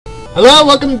Hello,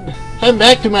 welcome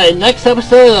back to my next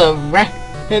episode of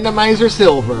Randomizer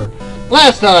Silver.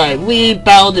 Last time, we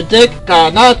battled the dick,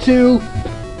 got not to,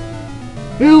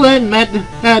 who and met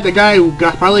the guy who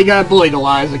probably got bullied a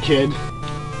lot as a kid.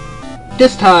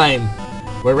 This time,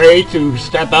 we're ready to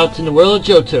step out in the world of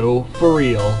Johto, for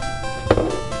real.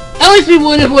 At least we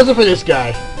would if it wasn't for this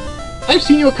guy. I've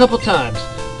seen you a couple times.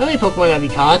 How many Pokemon have you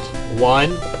caught? 1.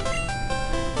 Would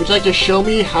you like to show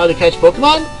me how to catch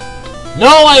Pokemon? No,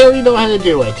 I already know how to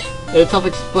do it. It's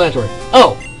self-explanatory.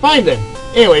 Oh, fine then.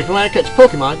 Anyway, if you want to catch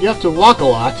Pokemon, you have to walk a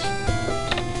lot.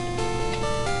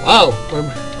 Wow,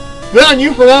 good on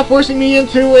you for not forcing me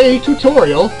into a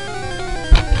tutorial.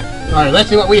 Alright, let's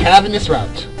see what we have in this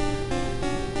route.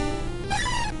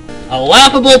 A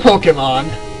laughable Pokemon.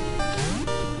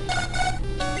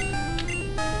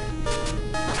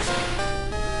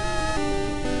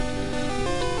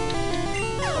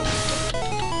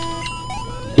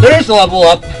 There's the level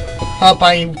up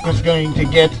I was going to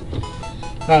get.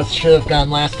 I should have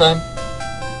gotten last time.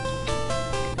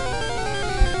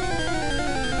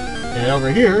 And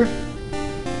over here,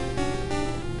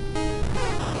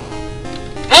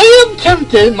 I am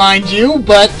tempted, mind you,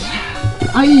 but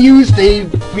I used a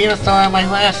Venusaur on my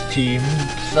last team,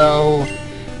 so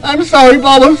I'm sorry,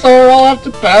 Bulbasaur, I'll have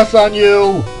to pass on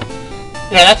you.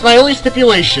 Yeah, that's my only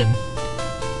stipulation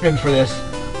for this.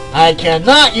 I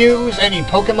cannot use any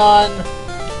Pokemon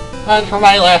from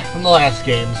the last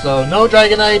game, so no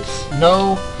Dragonites,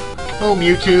 no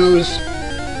Mewtwo's,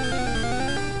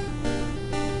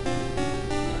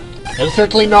 and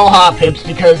certainly no Hoppips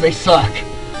because they suck,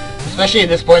 especially at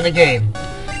this point in the game.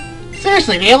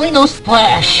 Seriously, they only know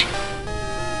Splash.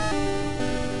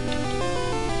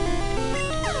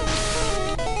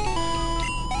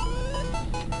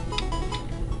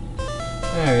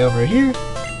 Alright, over here.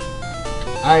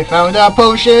 I found a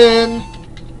potion!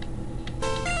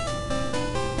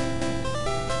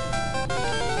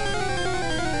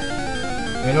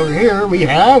 And over here we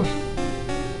have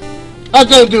a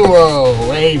Doduo!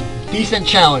 A decent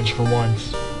challenge for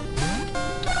once.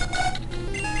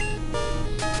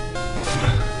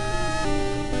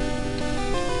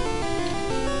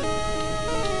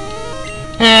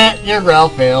 Your growl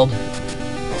failed.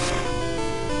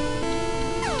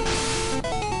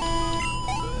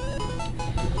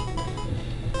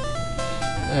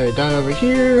 Alright, down over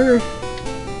here.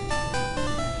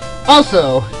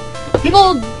 Also,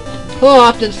 people will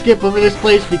often skip over this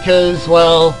place because,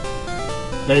 well,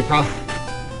 they probably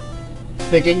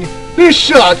thinking, this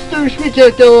sucks, we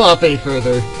can't go up any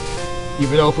further.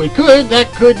 Even though if we could,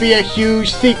 that could be a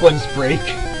huge sequence break.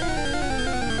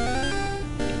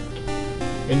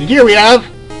 And here we have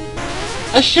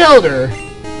a shelter.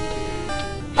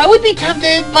 I would be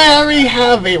tempted, but I already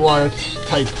have a water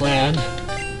type planned.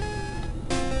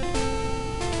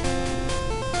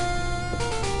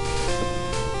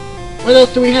 What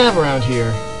else do we have around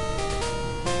here?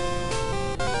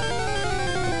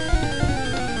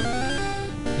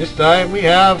 This time we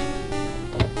have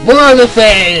more of the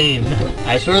same!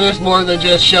 I swear there's more than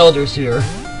just shelters here.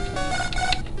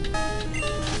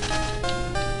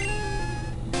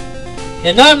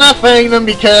 And I'm not fighting them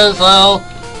because, well,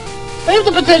 they have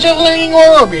the potential of learning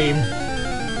Aura Beam.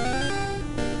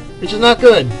 Which is not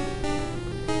good.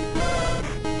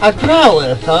 A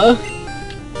Growlithe, huh?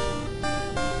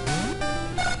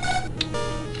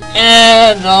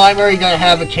 And no, I'm already gonna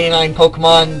have a canine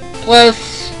Pokemon.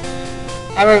 Plus,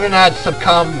 I'm rather not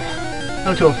succumb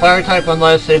to a fire type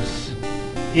unless it's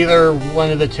either one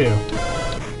of the two.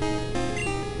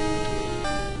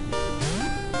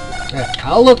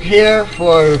 I'll look here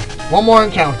for one more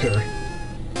encounter.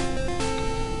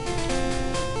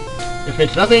 If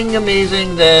it's nothing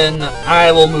amazing, then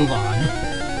I will move on.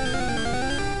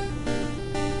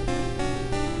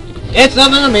 It's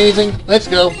nothing amazing. Let's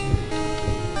go.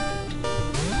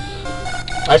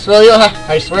 I swear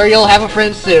you'll have a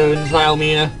friend soon,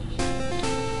 Zylmina.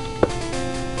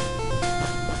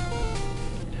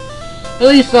 At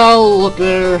least I'll look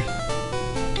there.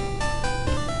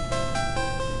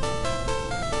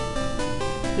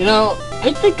 You know,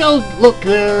 I think I'll look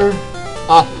there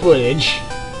off footage.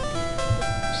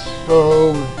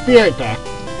 So, be right back.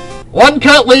 One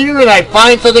cut later and I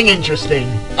find something interesting.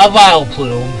 A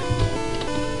Vileplume.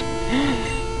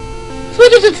 As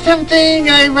much as it's tempting,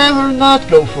 I'd rather not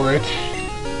go for it.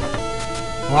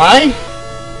 Why?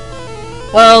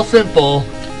 Well, simple.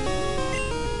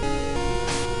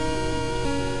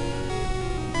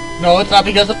 No, it's not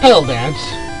because of Petal Dance.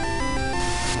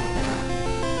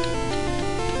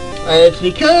 It's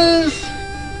because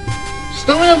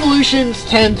Stone evolutions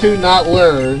tend to not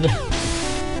learn.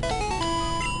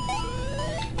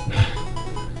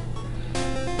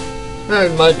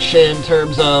 very much in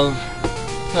terms of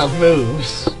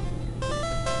moves.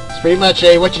 It's pretty much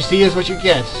a what you see is what you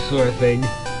get sort of thing.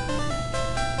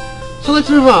 So let's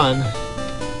move on.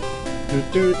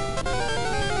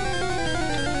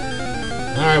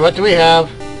 Alright, what do we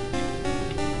have?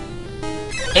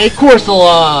 A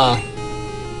Corsola!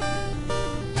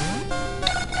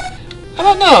 I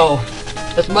don't know.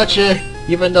 As much,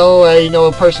 even though I know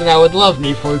a person that would love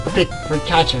me for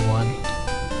catching one.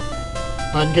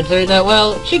 But considering that,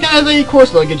 well, she got a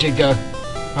Corsola Gajinka.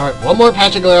 Alright, one more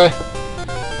patch of glass.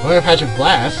 One more patch of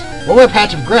glass. One more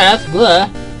patch of grass. Blah.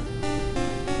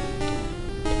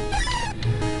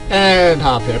 And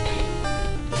Hop Hip.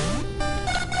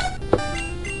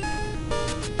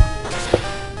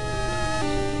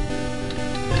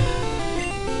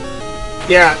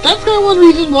 Yeah, that's kind of one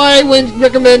reason why I wouldn't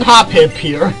recommend Hop Hip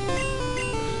here.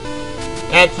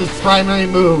 That's its primary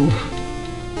move.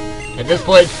 At this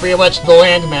point, it's pretty much the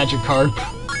land Magikarp.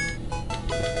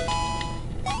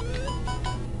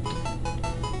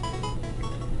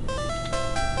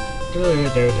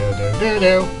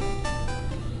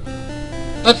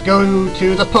 Let's go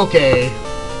to the Poke,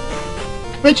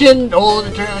 which in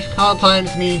old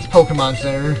times means Pokemon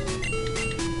Center.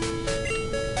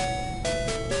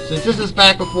 Since this is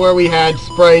back before we had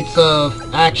sprites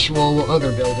of actual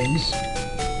other buildings.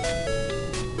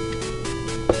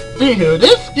 Anywho,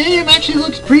 this game actually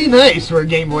looks pretty nice for a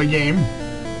Game Boy game.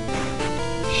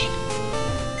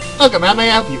 Welcome, how may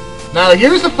I help you? Now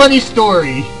here's a funny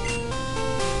story.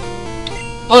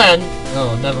 Oh, and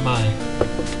oh, never mind.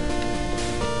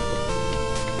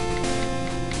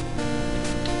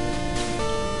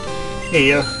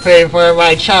 Here, pray for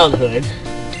my childhood.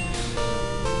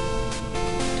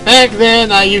 Back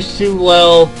then, I used to,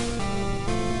 well,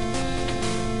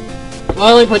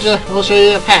 we'll show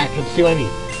you a pack and see what I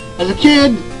mean. As a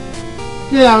kid,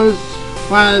 yeah,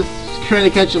 when I was trying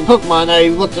to catch some Pokemon, I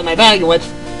looked at my bag and went,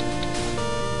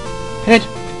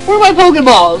 where are my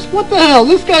Pokeballs? What the hell?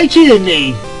 This guy cheated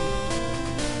me!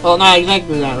 Well, not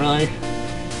exactly that, really.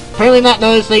 Apparently not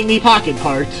noticing the pocket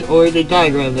part, or the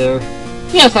diagram there.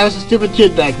 Yes, I was a stupid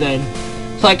kid back then.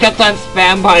 So I kept on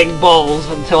spam buying balls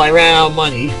until I ran out of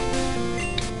money.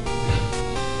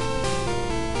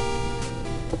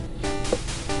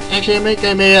 Actually,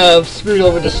 I may have screwed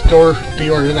over the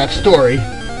order of that story.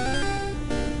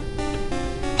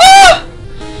 Ah!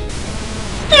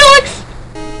 Felix!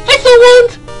 I so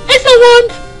want! I so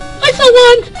want! I so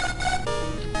want!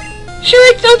 Sure,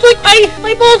 it sounds like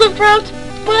my balls have dropped,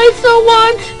 but I so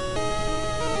want!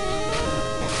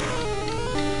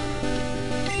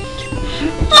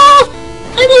 Oh!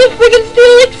 I love friggin'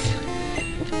 Steelix!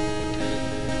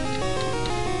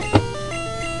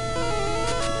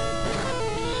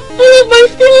 I love my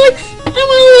Steelix! I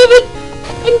wanna live it!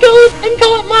 And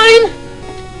call it mine!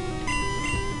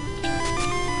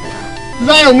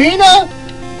 Zyomina?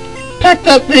 Peck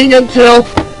that thing until...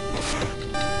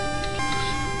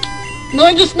 No,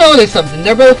 I just noticed something.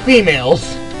 They're both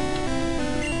females.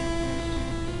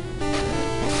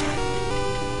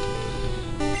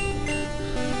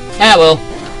 Ah, well.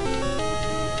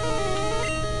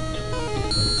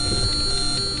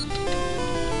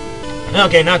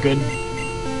 Okay, not good.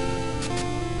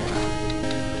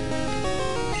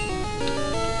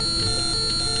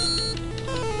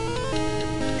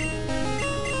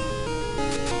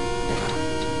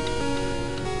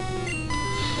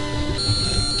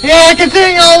 Yeah,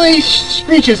 considering all these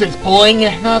screeches it's pulling,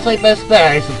 not my best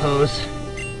bet, I suppose.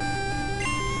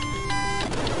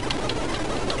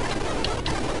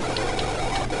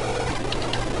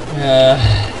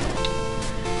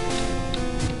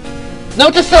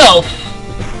 Note to self!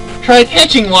 Try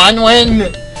catching one when...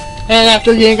 and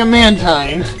after getting a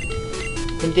Mantine.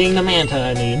 And getting the Mantine,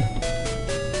 I mean.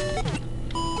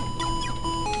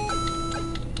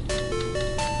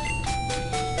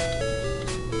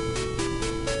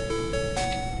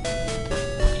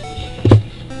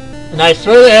 And I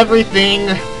swear to everything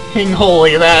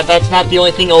holy that's not the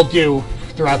only thing I'll do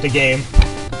throughout the game.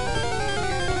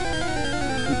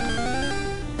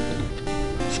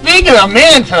 Speaking of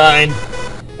Mantine!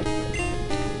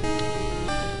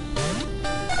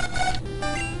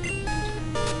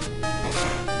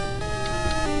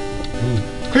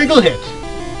 Critical hit.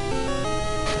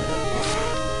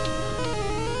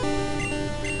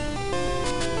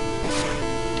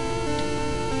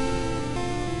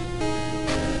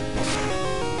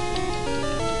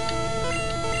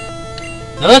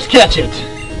 Now let's catch it.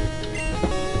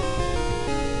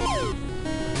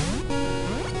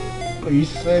 What do you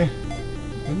say?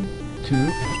 1,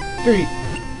 2, 3.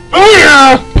 Oh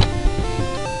yeah!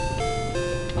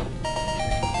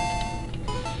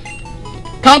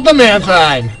 caught the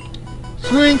Mantine!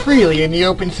 Swimming freely in the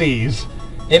open seas.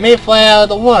 It may fly out of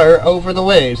the water over the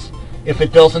waves, if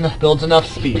it builds enough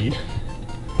speed.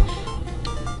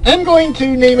 I'm going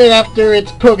to name it after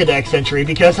its Pokédex entry,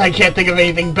 because I can't think of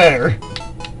anything better.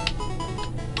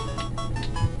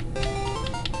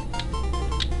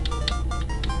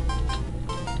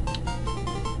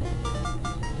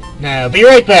 Now, be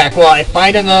right back while I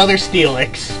find another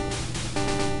Steelix.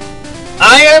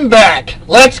 I am back!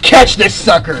 Let's catch this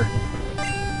sucker!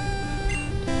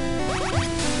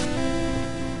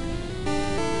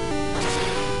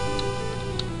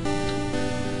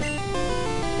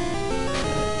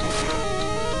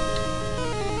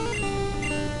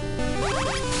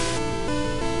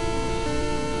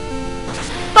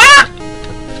 Ah!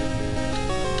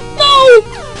 No!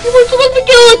 You weren't supposed to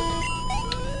kill it!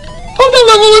 Oh, the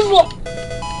level is low!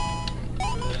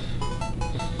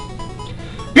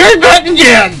 You're back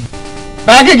again!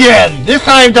 Back again! This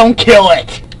time don't kill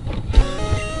it!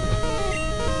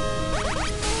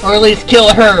 Or at least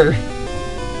kill her!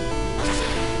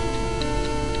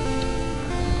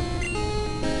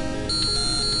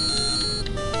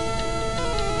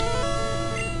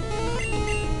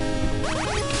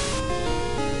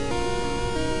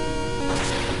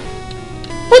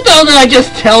 What the hell did I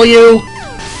just tell you?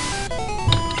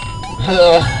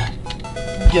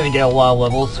 I'm gonna get a lot of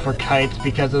levels for kites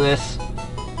because of this.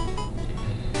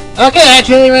 Okay, I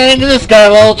actually ran into this guy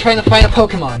while trying to find a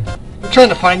Pokemon. I'm trying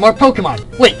to find more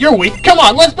Pokemon. Wait, you're weak? Come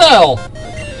on, let's battle!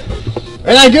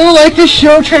 And I do like to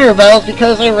show trainer battles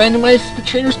because I randomized the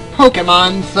trainer's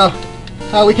Pokemon, so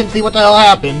we can see what the hell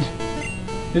happened.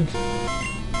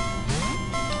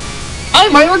 I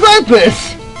might regret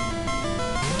this!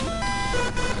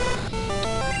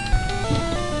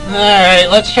 Alright,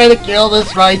 let's try to kill this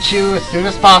Raichu as soon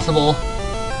as possible.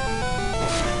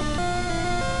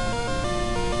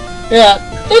 Yeah,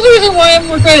 there's a reason why I'm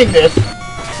regretting this.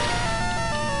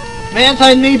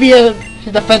 Mantine may be a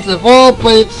defensive wall,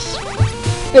 but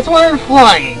it's more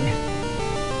flying.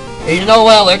 And you know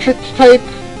what electric type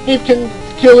it can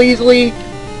kill easily?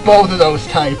 Both of those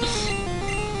types.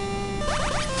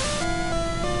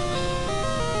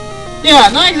 Yeah,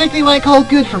 not exactly what I call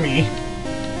good for me.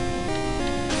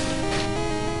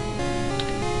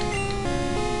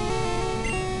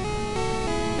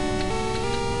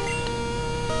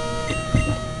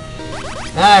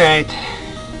 Alright.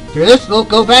 Through this, we'll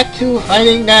go back to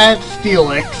fighting that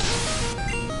Steelix.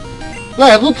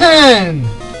 Level 10!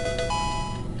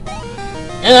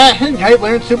 And I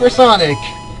learned Supersonic.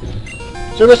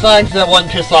 Supersonic's that one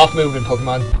piss-off move in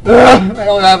Pokemon. Ugh, I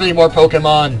don't have any more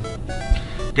Pokemon.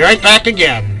 Be right back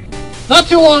again. Not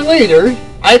too long later,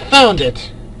 I found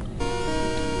it.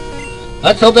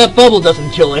 Let's hope that bubble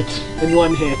doesn't kill it in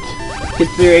one hit,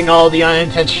 considering all the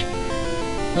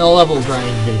unintentional level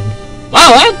grinding.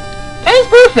 Wow, that is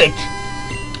perfect!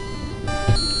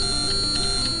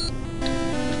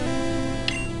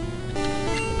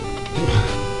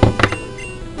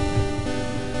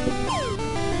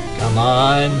 Come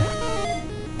on.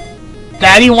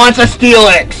 Daddy wants a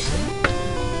Steelix!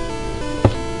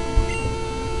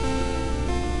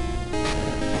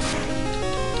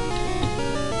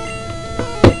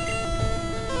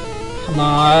 Come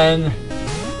on.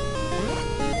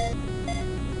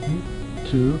 1,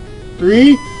 2,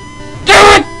 3. Damn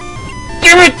it!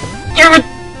 Damn it! Damn it!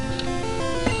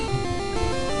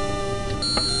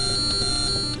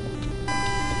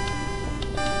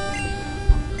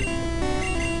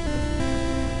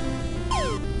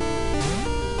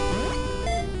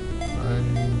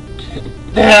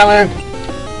 Damn it!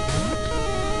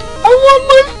 I want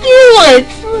my Steelix!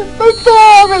 That's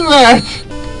all of that!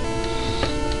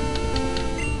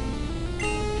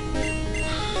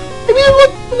 I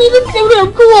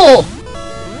mean, cool!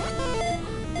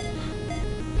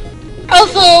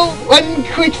 Also, one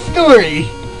quick story.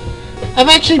 I've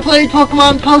actually played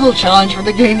Pokemon Puzzle Challenge for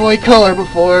the Game Boy Color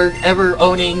before ever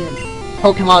owning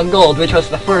Pokemon Gold, which was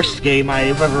the first game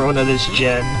I've ever owned of this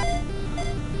gen.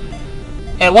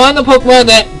 And one of the Pokemon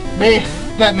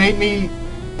that made me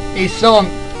so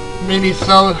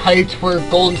hyped for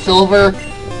Gold and Silver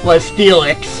was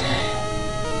Steelix.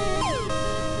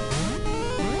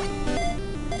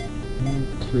 1,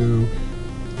 2.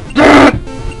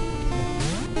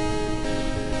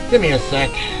 Give me a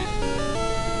sec.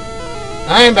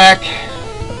 I'm back.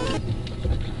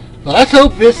 Well, let's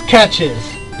hope this catches.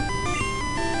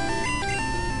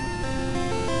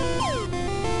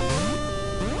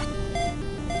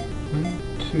 1,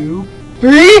 2, 3.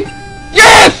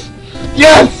 Yes!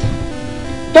 Yes!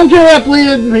 Don't get that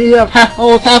bleeding me of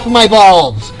almost half of my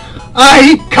balls.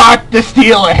 I caught the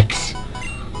Steelix.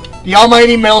 The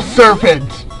almighty male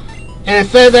serpent. It is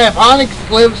said that if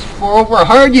Onyx lives for over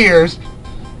 100 years,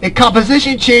 its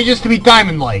composition changes to be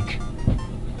diamond-like.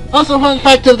 Also, fun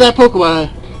fact of that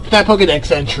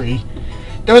Pokédex entry.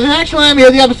 There was an actual anime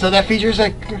of the episode that features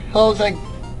like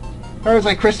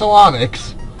Crystal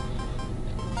Onyx.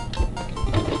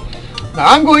 Now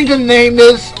I'm going to name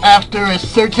this after a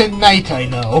certain knight I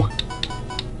know.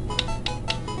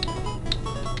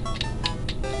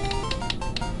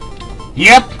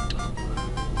 Yep.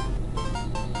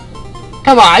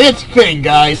 Come on, it's fitting,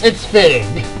 guys. It's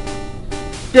fitting.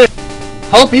 Good.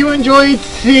 Hope you enjoyed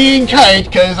seeing Kite,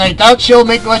 because I doubt she'll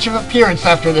make much of an appearance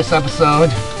after this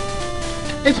episode.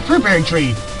 It's a fruit berry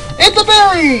tree. It's a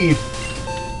berry!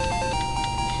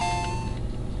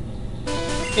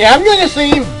 Yeah, I'm gonna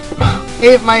save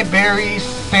if my berry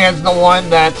sans the one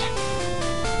that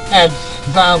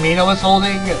Zalmina was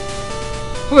holding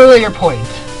for a later point.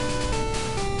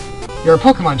 You're a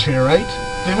Pokemon trainer, right?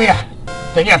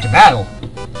 Then you have to battle.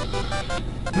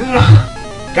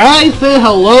 Guys, say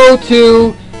hello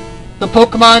to the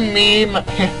Pokemon meme.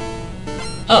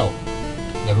 Oh,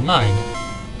 never mind.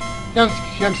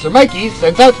 Youngster Mikey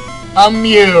sends out a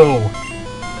Mew.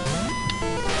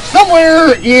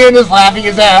 Somewhere Ian is laughing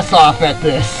his ass off at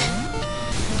this.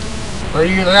 Or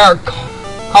you are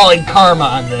calling karma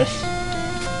on this.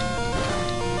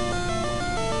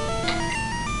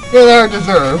 Yeah, they are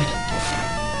deserved.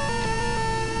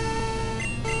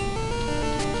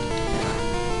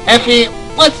 Effie,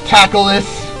 let's tackle this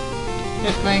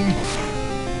thing.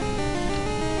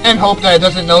 And hope that it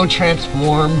doesn't know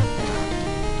transform.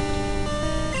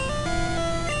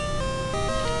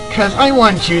 Because I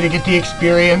want you to get the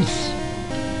experience.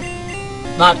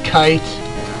 Not Kite.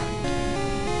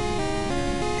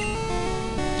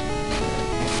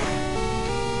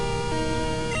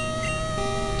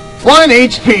 One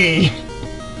HP!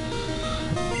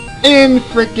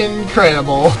 Freaking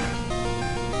incredible.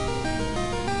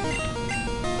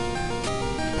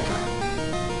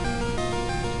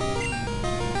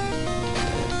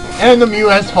 And the Mew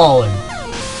has fallen.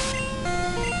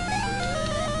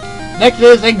 Next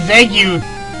is Exegute.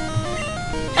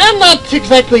 I'm not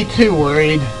exactly too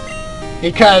worried,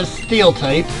 because Steel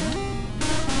type.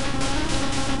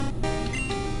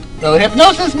 Though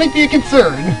Hypnosis might be a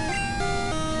concern.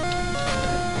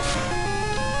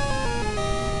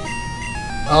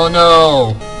 Oh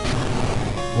no.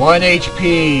 1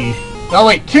 HP. Oh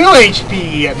wait, 2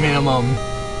 HP at minimum.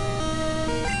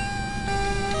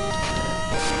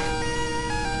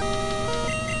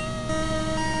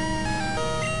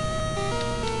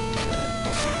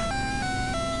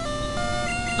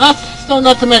 Still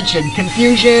not to mention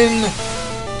Confusion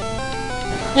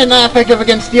and not effective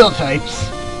against Steel types.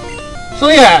 So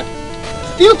yeah,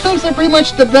 Steel types are pretty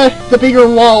much the bigger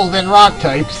wall than Rock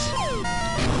types.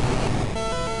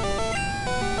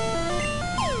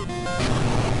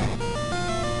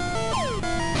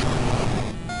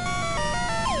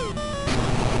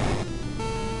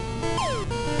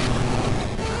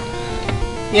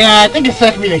 Yeah, I think it's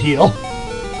time for me to heal.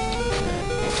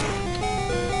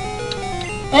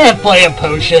 I have plenty of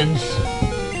potions.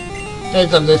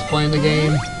 As of this point in the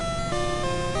game.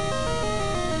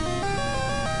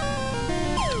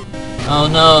 Oh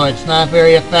no, it's not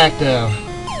very effective.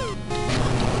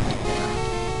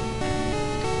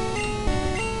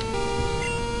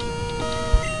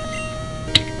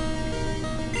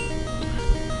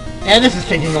 Yeah, this is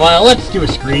taking a while. Let's do a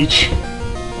Screech.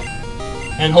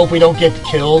 And hope we don't get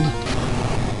killed.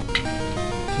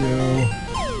 2,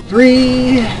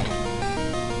 3...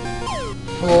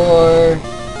 4...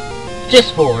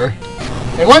 Just 4.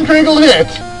 And 1 critical hit!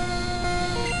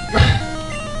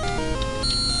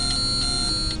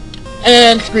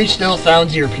 And Screech still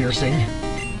sounds ear-piercing.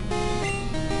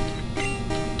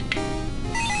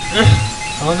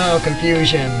 Oh no,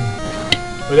 confusion.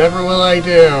 Whatever will I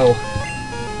do?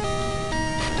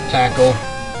 Tackle.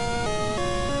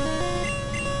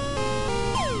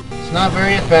 It's not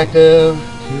very effective.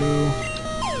 2...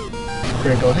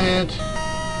 Critical hit.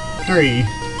 3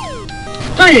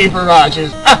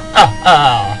 barrages! Ah, ah,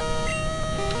 ah!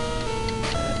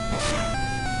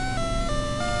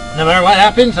 No matter what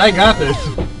happens, I got this.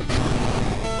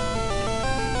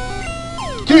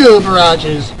 2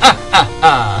 barrages! Ah, ah,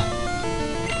 ah!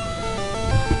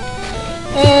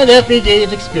 And Effie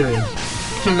gains experience.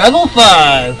 To level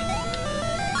 5!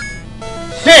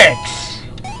 6!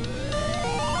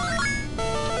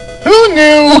 Who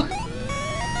knew?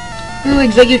 Who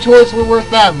Executors were worth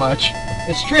that much?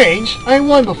 It's strange, I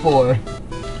won before.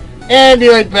 And be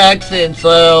right back since,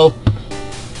 well,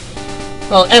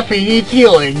 Effie needs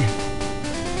healing.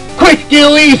 Quick,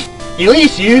 Elise!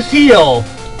 Elise, use heal!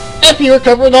 Effie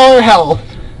recovered all her health.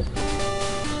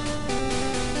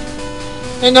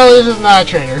 And no, this is not a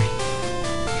trainer.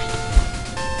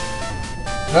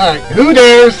 Alright, who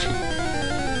dares?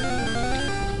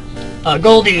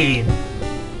 Goldie.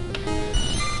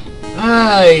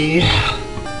 Aye.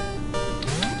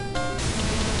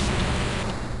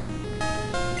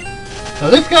 So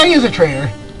this guy is a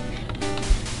trainer.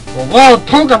 Well, wild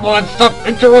Pokemon, stop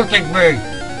interrupting me!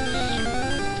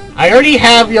 I already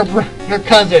have your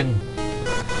cousin.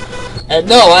 And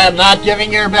no, I am not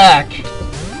giving her back.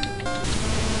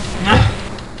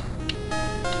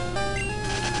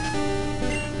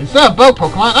 Instead of boat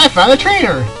Pokemon, I found a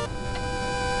trainer!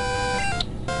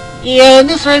 Yeah, in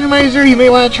this randomizer, you may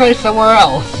want to try somewhere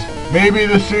else. Maybe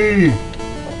the sea.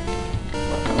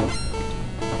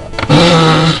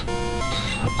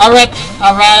 Alright.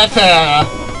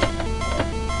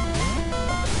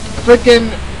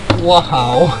 Frickin'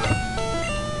 wow.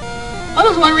 How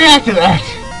does one react to that?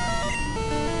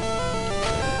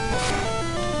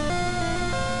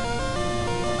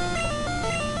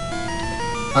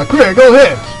 Quick, go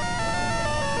hit!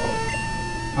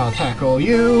 I'll tackle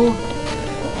you.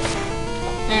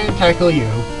 And tackle you.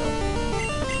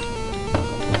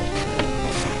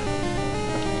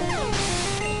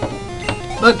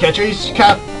 Look, Catcher's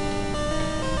cap.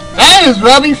 That is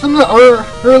rubbing some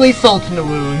early salt in the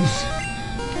wounds.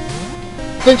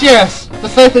 Since yes, the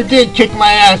Scyther did kick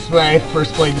my ass when I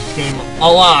first played this game a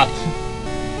lot.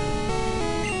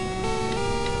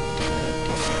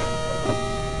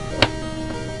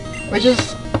 Which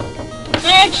is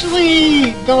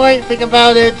actually, don't I think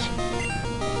about it,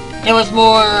 it was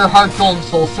more Heart Gold and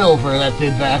Soul Silver that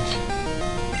did that.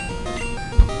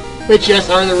 Which yes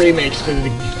are the remakes to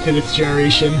this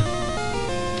generation.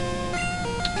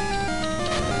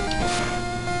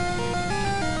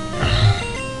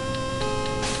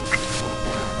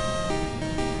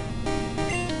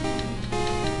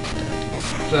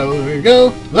 So here we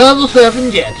go, level 7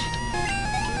 get.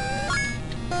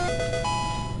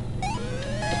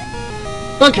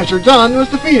 Bugcatcher Don was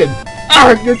defeated!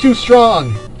 Arrgh, you're too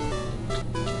strong!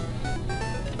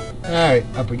 Alright,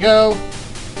 up we go.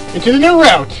 Into the new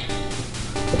route!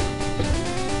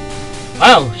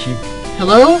 Wow,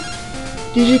 hello?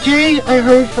 DGK, I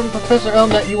heard from Professor Elm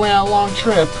that you went on a long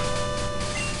trip.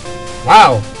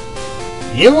 Wow.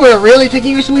 You were really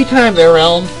taking your sweet time there,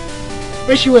 Elm.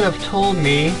 Wish you would have told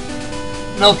me.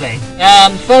 No thing.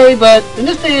 I'm sorry, but in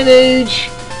this day and age,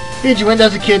 did you went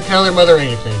as a kid tell your mother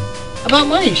anything? About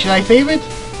money, should I save it?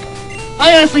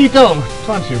 I honestly don't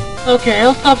want to. Okay,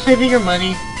 I'll stop saving your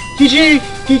money.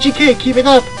 DGK, keep it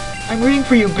up. I'm rooting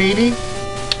for you, baby.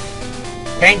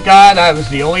 Thank God I was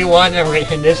the only one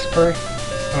in this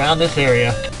around this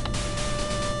area.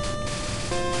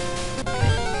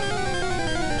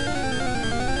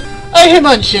 A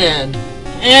Hitmonchan!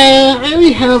 And I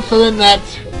already have something that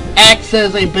acts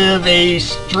as a bit of a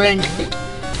strength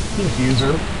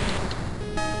confuser.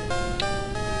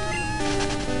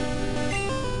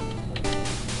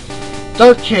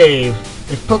 Dark Cave.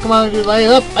 If Pokemon could light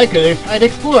up, I'd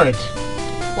explore it.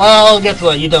 Well, guess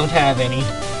what? You don't have any.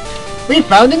 We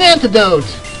found an antidote!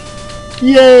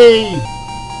 Yay!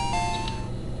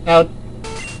 Now...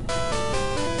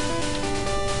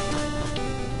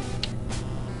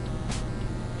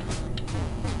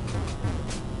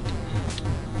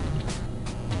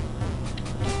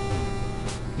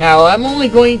 Now, I'm only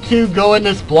going to go in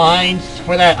this blind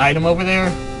for that item over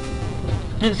there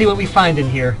and see what we find in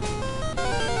here.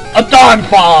 A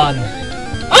Donphan!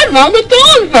 I found a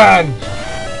Donphan!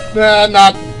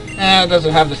 It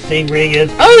doesn't have the same ring as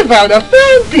I found a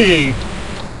Phanpy!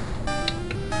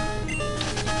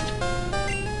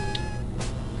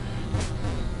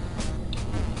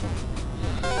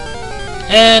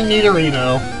 And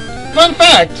Nidorino. Fun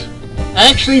fact! I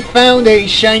actually found a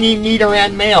shiny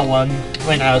Nidoran male one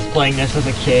when I was playing this as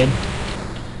a kid.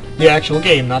 The actual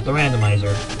game, not the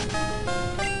randomizer.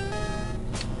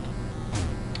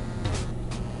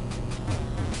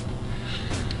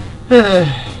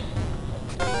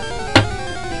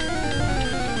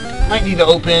 Might need to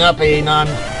open up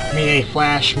a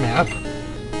flash map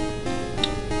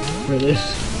for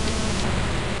this.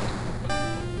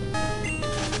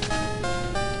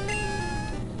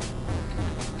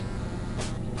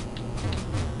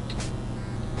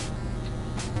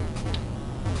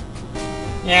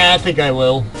 Yeah, I think I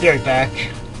will. Be right back.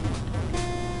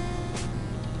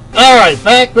 Alright,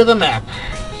 back with a map.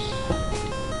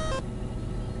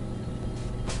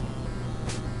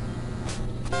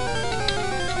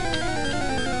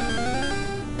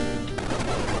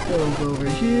 Go over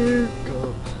here,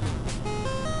 go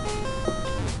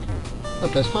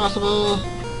up as possible.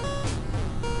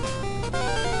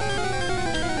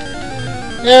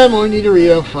 Yeah, more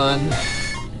Nidorino fun.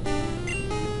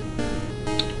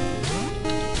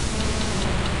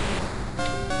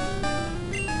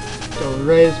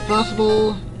 right as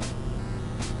possible.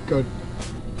 Go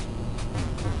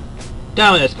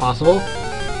down as possible.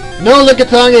 No,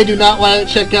 Lickitung, I do not want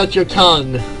to check out your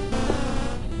tongue.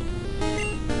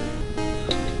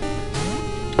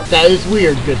 That is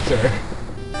weird, good sir.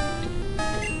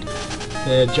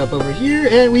 Then jump over here,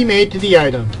 and we made to the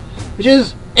item, which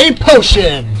is a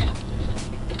potion!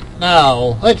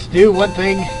 Now, let's do one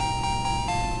thing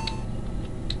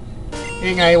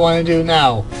I want to do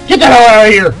now. Get the hell out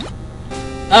of here!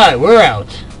 Alright, we're out.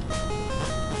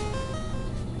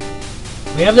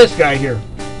 We have this guy here.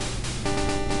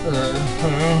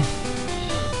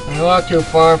 I walked too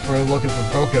far for looking for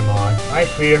Pokemon. My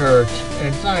feet hurt,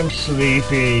 and I'm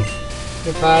sleepy.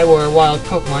 If I were a wild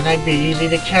Pokemon, I'd be easy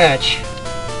to catch.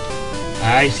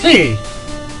 I see!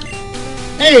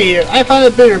 Hey, I found a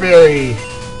Bitterberry!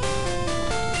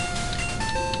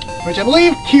 Which I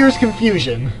believe cures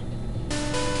confusion.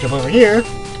 Jump over here.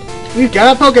 We've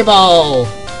got a Pokeball!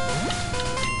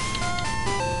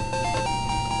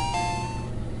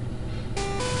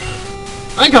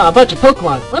 I got a bunch of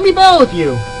Pokemon. Let me battle with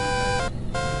you!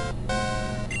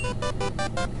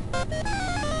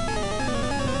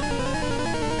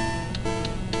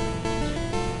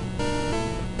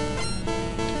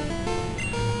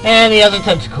 And the other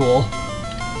tentacle.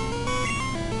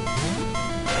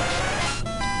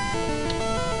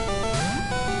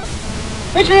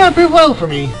 Which may not prove well for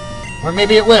me. Or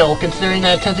maybe it will, considering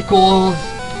that tentacles...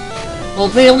 well,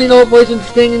 they only know poison,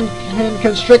 sting, and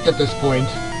constrict at this point.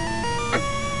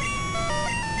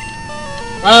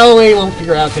 Well, we won't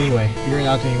figure it out anyway.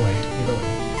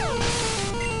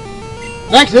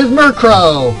 Next is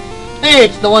Murkrow! Hey,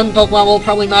 it's the one Pokemon we'll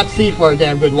probably not see for a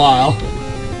damn good while.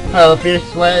 Oh, if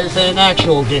this was an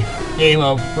actual game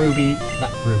of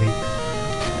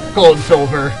Gold and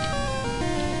Silver.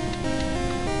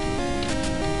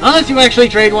 Unless you actually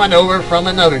trade one over from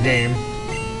another game.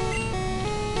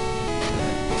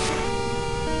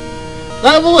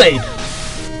 Level 8!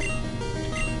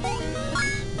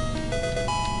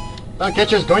 Our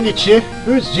catcher's going to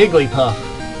who's Jigglypuff?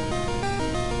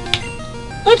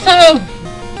 Let's have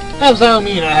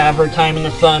Zalmina have her time in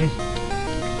the sun.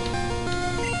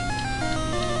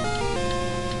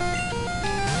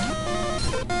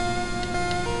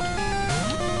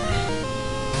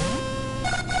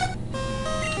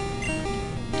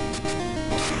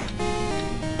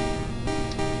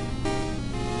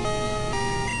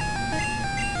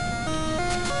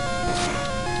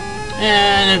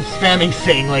 And it's spamming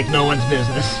Sing like no one's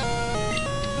business.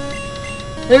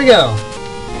 There we go.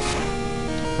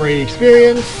 Great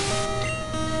experience.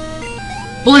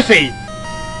 Blissey!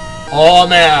 Oh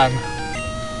man.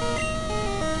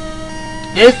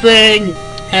 This thing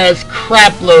has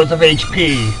crap loads of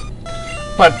HP,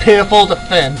 but pitiful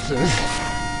defenses.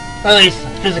 Or at least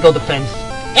physical defense.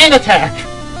 And attack!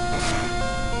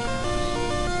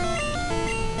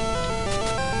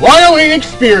 108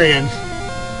 experience!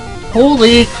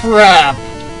 Holy crap!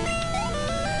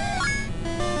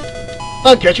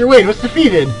 Bugcatcher Wade was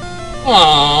defeated!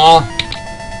 Aww.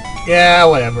 Yeah,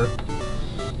 whatever.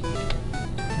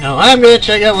 Now I'm gonna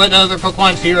check out what other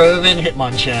Pokemon's here other than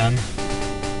Hitmonchan.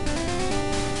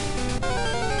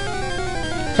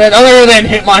 Said other than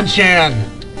Hitmonchan!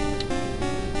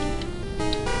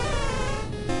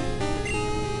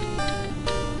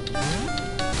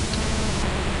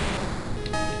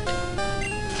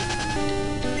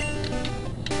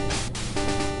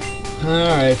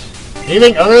 Alright.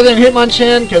 Anything other than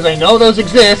Hitmonchan? Because I know those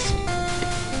exist.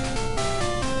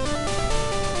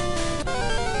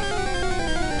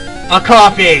 A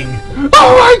Coughing!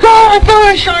 Oh my god! I found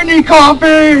a shiny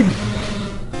Coughing!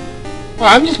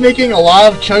 Well, I'm just making a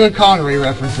lot of Chugga Connery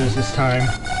references this time.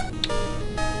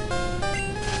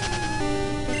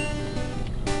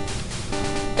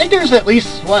 I think there's at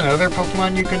least one other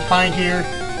Pokemon you can find here.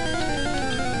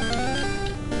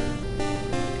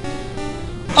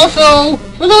 Also,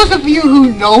 for those of you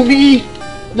who know me,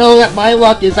 know that my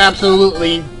luck is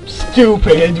absolutely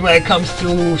stupid when it comes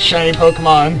to shiny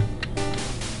Pokemon.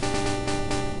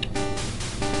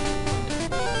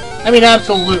 I mean,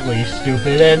 absolutely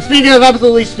stupid. And speaking of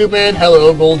absolutely stupid,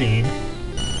 hello, Goldeen.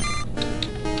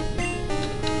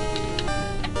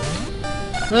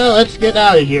 Well, let's get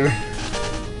out of here.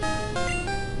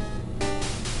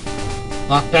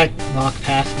 Lock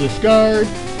past this guard,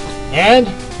 and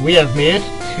we have made it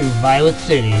to Violet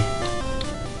City.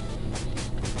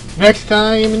 Next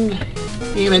time,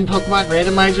 in Pokemon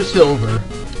Randomizer Silver.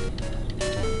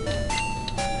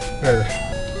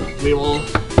 We will...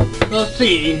 we'll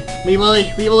see. We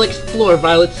will explore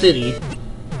Violet City.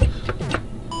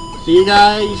 See you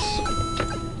guys.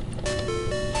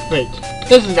 Wait.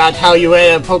 This is not how you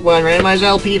edit a Pokemon Randomizer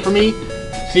LP for me.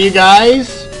 See you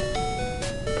guys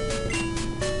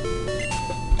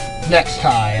next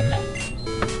time.